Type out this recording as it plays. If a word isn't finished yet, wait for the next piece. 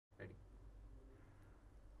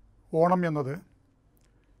ഓണം എന്നത്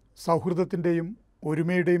സൗഹൃദത്തിൻ്റെയും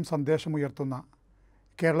ഒരുമയുടെയും സന്ദേശമുയർത്തുന്ന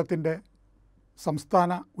കേരളത്തിൻ്റെ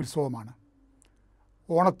സംസ്ഥാന ഉത്സവമാണ്.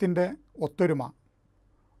 ഓണത്തിൻ്റെ ഒത്തൊരുമ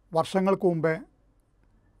വർഷങ്ങൾക്ക് മുമ്പേ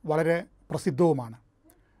വളരെ പ്രസിദ്ധവുമാണ്.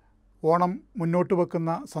 ഓണം മുന്നോട്ട്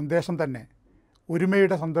വെക്കുന്ന സന്ദേശം തന്നെ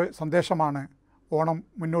ഒരുമയുടെ സന്ദേശമാണ് ഓണം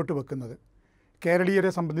മുന്നോട്ട് വെക്കുന്നത്. കേരളീയരെ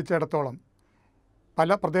സംബന്ധിച്ചിടത്തോളം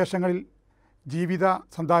പല പ്രദേശങ്ങളിൽ ജീവിത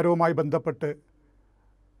സന്ധാരവുമായി ബന്ധപ്പെട്ട്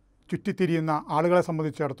ചുറ്റിത്തിരിയുന്ന ആളുകളെ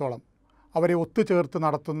സംബന്ധിച്ചിടത്തോളം അവരെ ഒത്തുചേർത്ത്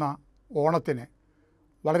നടത്തുന്ന ഓണത്തിന്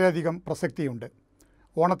വളരെയധികം പ്രസക്തിയുണ്ട്.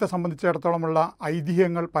 ഓണത്തെ സംബന്ധിച്ചിടത്തോളമുള്ള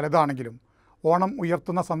ഐതിഹ്യങ്ങൾ പലതാണെങ്കിലും ഓണം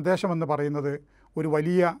ഉയർത്തുന്ന സന്ദേശമെന്ന് പറയുന്നത് ഒരു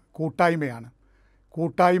വലിയ കൂട്ടായ്മയാണ്.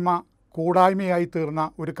 കൂടായ്മയായി തീർന്ന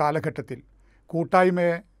ഒരു കാലഘട്ടത്തിൽ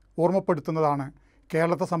കൂട്ടായ്മയെ ഓർമ്മപ്പെടുത്തുന്നതാണ്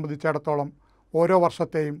കേരളത്തെ സംബന്ധിച്ചിടത്തോളം ഓരോ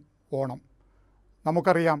വർഷത്തെയും ഓണം.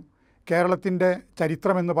 നമുക്കറിയാം, കേരളത്തിൻ്റെ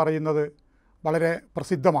ചരിത്രമെന്ന് പറയുന്നത് വളരെ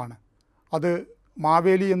പ്രസിദ്ധമാണ്. അത്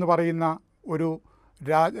മാവേലി എന്ന് പറയുന്ന ഒരു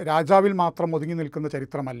രാജാവിൽ മാത്രം ഒതുങ്ങി നിൽക്കുന്ന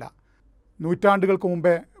ചരിത്രമല്ല. നൂറ്റാണ്ടുകൾക്ക്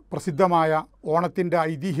മുമ്പേ പ്രസിദ്ധമായ ഓണത്തിൻ്റെ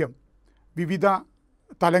ഐതിഹ്യം വിവിധ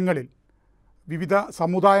തലങ്ങളിൽ വിവിധ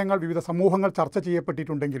സമൂഹങ്ങൾ ചർച്ച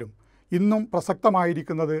ചെയ്യപ്പെട്ടിട്ടുണ്ടെങ്കിലും ഇന്നും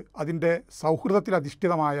പ്രസക്തമായിരിക്കുന്നത് അതിൻ്റെ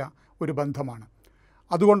സൗഹൃദത്തിലധിഷ്ഠിതമായ ഒരു ബന്ധമാണ്.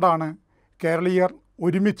 അതുകൊണ്ടാണ് കേരളീയർ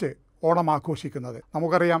ഒരുമിച്ച് ഓണം ആഘോഷിക്കുന്നത്.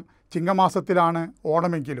 നമുക്കറിയാം, ചിങ്ങമാസത്തിലാണ്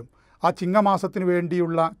ഓണമെങ്കിലും ആ ചിങ്ങമാസത്തിന്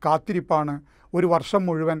വേണ്ടിയുള്ള കാത്തിരിപ്പാണ് ഒരു വർഷം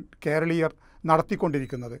മുഴുവൻ കേരളീയർ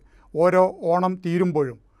നടത്തിക്കൊണ്ടിരിക്കുന്നത്. ഓരോ ഓണം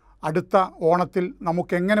തീരുമ്പോഴും അടുത്ത ഓണത്തിൽ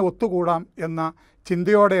നമുക്കെങ്ങനെ ഒത്തുകൂടാം എന്ന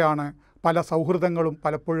ചിന്തയോടെയാണ് പല സൗഹൃദങ്ങളും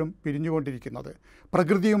പലപ്പോഴും പിരിഞ്ഞുകൊണ്ടിരിക്കുന്നത്.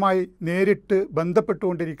 പ്രകൃതിയുമായി നേരിട്ട്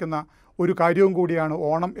ബന്ധപ്പെട്ടുകൊണ്ടിരിക്കുന്ന ഒരു കാര്യവും കൂടിയാണ്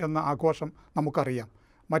ഓണം എന്ന ആഘോഷം. നമുക്കറിയാം,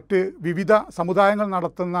 മറ്റ് വിവിധ സമുദായങ്ങൾ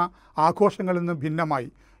നടത്തുന്ന ആഘോഷങ്ങളിൽ നിന്നും ഭിന്നമായി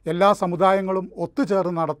എല്ലാ സമുദായങ്ങളും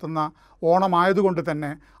ഒത്തുചേർന്ന് നടത്തുന്ന ഓണമായതുകൊണ്ട്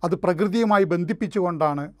തന്നെ അത് പ്രകൃതിയുമായി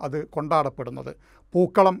ബന്ധിപ്പിച്ചുകൊണ്ടാണ് അത് കൊണ്ടാടപ്പെടുന്നത്.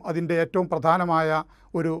 പൂക്കളം അതിൻ്റെ ഏറ്റവും പ്രധാനമായ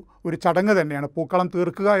ഒരു ചടങ്ങ് തന്നെയാണ്. പൂക്കളം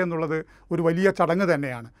തീർക്കുക എന്നുള്ളത് ഒരു വലിയ ചടങ്ങ്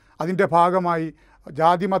തന്നെയാണ്. അതിൻ്റെ ഭാഗമായി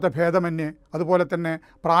ജാതിമത ഭേദമന്യേ അതുപോലെ തന്നെ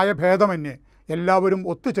പ്രായഭേദമന്യേ എല്ലാവരും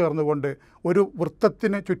ഒത്തുചേർന്നുകൊണ്ട് ഒരു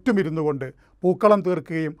വൃത്തത്തിന് ചുറ്റുമിരുന്നു കൊണ്ട് പൂക്കളം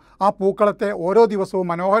തീർക്കുകയും ആ പൂക്കളത്തെ ഓരോ ദിവസവും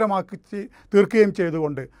മനോഹരമാക്കി തീർക്കുകയും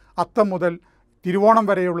ചെയ്തുകൊണ്ട് അത്തം മുതൽ തിരുവോണം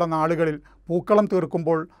വരെയുള്ള നാളുകളിൽ പൂക്കളം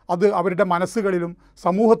തീർക്കുമ്പോൾ അത് അവരുടെ മനസ്സുകളിലും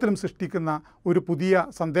സമൂഹത്തിലും സൃഷ്ടിക്കുന്ന ഒരു പുതിയ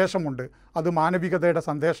സന്ദേശമുണ്ട്. അത് മാനവികതയുടെ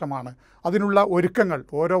സന്ദേശമാണ്. അതിനുള്ള ഒരുക്കങ്ങൾ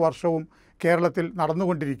ഓരോ വർഷവും കേരളത്തിൽ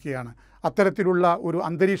നടന്നുകൊണ്ടിരിക്കുകയാണ്. അത്തരത്തിലുള്ള ഒരു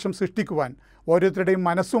അന്തരീക്ഷം സൃഷ്ടിക്കുവാൻ ഓരോരുത്തരുടെയും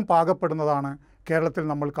മനസ്സും പാകപ്പെടുന്നതാണ് കേരളത്തിൽ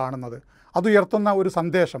നമ്മൾ കാണുന്നത്. അതുയർത്തുന്ന ഒരു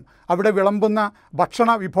സന്ദേശം അവിടെ വിളമ്പുന്ന ഭക്ഷണ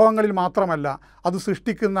വിഭവങ്ങളിൽ മാത്രമല്ല, അത്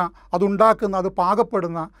സൃഷ്ടിക്കുന്ന, അതുണ്ടാക്കുന്ന, അത്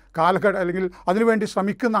പാകപ്പെടുന്ന അല്ലെങ്കിൽ അതിനുവേണ്ടി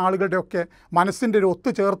ശ്രമിക്കുന്ന ആളുകളുടെയൊക്കെ മനസ്സിൻ്റെ ഒരു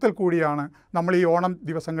ഒത്തുചേർത്തൽ കൂടിയാണ് നമ്മൾ ഈ ഓണം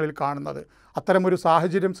ദിവസങ്ങളിൽ കാണുന്നത്. അത്തരമൊരു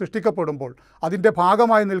സാഹചര്യം സൃഷ്ടിക്കപ്പെടുമ്പോൾ അതിൻ്റെ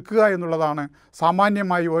ഭാഗമായി നിൽക്കുക എന്നുള്ളതാണ്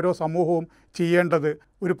സാമാന്യമായി ഓരോ സമൂഹവും ചെയ്യേണ്ടത്.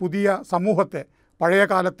 ഒരു പുതിയ സമൂഹത്തെ, പഴയ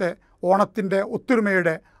കാലത്തെ ഓണത്തിൻ്റെ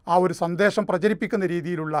ഒത്തൊരുമയുടെ ആ ഒരു സന്ദേശം പ്രചരിപ്പിക്കുന്ന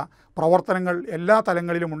രീതിയിലുള്ള പ്രവർത്തനങ്ങൾ എല്ലാ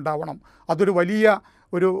തലങ്ങളിലും ഉണ്ടാവണം. അതൊരു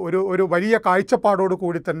വലിയ കാഴ്ചപ്പാടോട്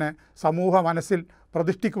കൂടി തന്നെ സമൂഹ മനസ്സിൽ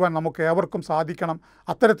പ്രതിഷ്ഠിക്കുവാൻ നമുക്ക് ഏവർക്കും സാധിക്കണം.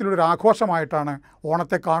 അത്തരത്തിലൊരു ആഘോഷമായിട്ടാണ്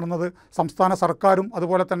ഓണത്തെ കാണുന്നത്. സംസ്ഥാന സർക്കാരും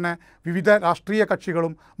അതുപോലെ തന്നെ വിവിധ രാഷ്ട്രീയ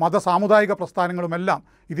കക്ഷികളും സാമുദായിക പ്രസ്ഥാനങ്ങളുമെല്ലാം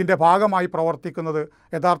ഇതിൻ്റെ ഭാഗമായി പ്രവർത്തിക്കുന്നത്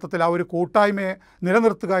യഥാർത്ഥത്തിൽ ആ ഒരു കൂട്ടായ്മയെ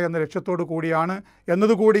നിലനിർത്തുക എന്ന ലക്ഷ്യത്തോടു കൂടിയാണ്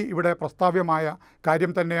എന്നതുകൂടി ഇവിടെ പ്രസ്താവ്യമായ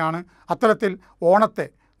കാര്യം തന്നെയാണ്. അത്തരത്തിൽ ഓണത്തെ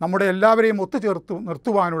നമ്മുടെ എല്ലാവരെയും ഒത്തുചേർത്ത്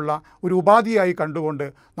നിർത്തുവാനുള്ള ഒരു ഉപാധിയായി കണ്ടുകൊണ്ട്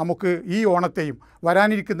നമുക്ക് ഈ ഓണത്തെയും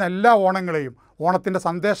വരാനിരിക്കുന്ന എല്ലാ ഓണങ്ങളെയും ഓണത്തിൻ്റെ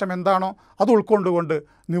സന്ദേശം എന്താണോ അത് ഉൾക്കൊണ്ടുകൊണ്ട്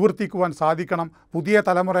നിവർത്തിക്കുവാൻ സാധിക്കണം. പുതിയ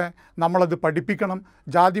തലമുറയെ നമ്മളത് പഠിപ്പിക്കണം.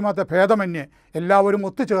 ജാതിമത ഭേദമന്യേ എല്ലാവരും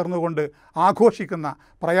ഒത്തുചേർന്നുകൊണ്ട് ആഘോഷിക്കുന്ന,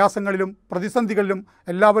 പ്രയാസങ്ങളിലും പ്രതിസന്ധികളിലും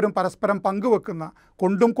എല്ലാവരും പരസ്പരം പങ്കുവെക്കുന്ന,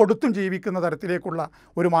 കൊണ്ടും കൊടുത്തും ജീവിക്കുന്ന തരത്തിലേക്കുള്ള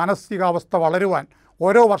ഒരു മാനസികാവസ്ഥ വളരുവാൻ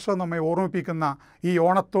ഓരോ വർഷവും നമ്മെ ഓർമ്മിപ്പിക്കുന്ന ഈ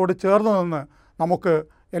ഓണത്തോട് ചേർന്ന് നിന്ന് നമുക്ക്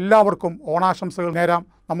എല്ലാവർക്കും ഓണാശംസകൾ നേരാം.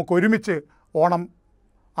 നമുക്കൊരുമിച്ച് ഓണം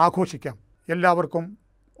ആഘോഷിക്കാം. എല്ലാവർക്കും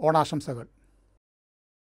ഓണാശംസകൾ.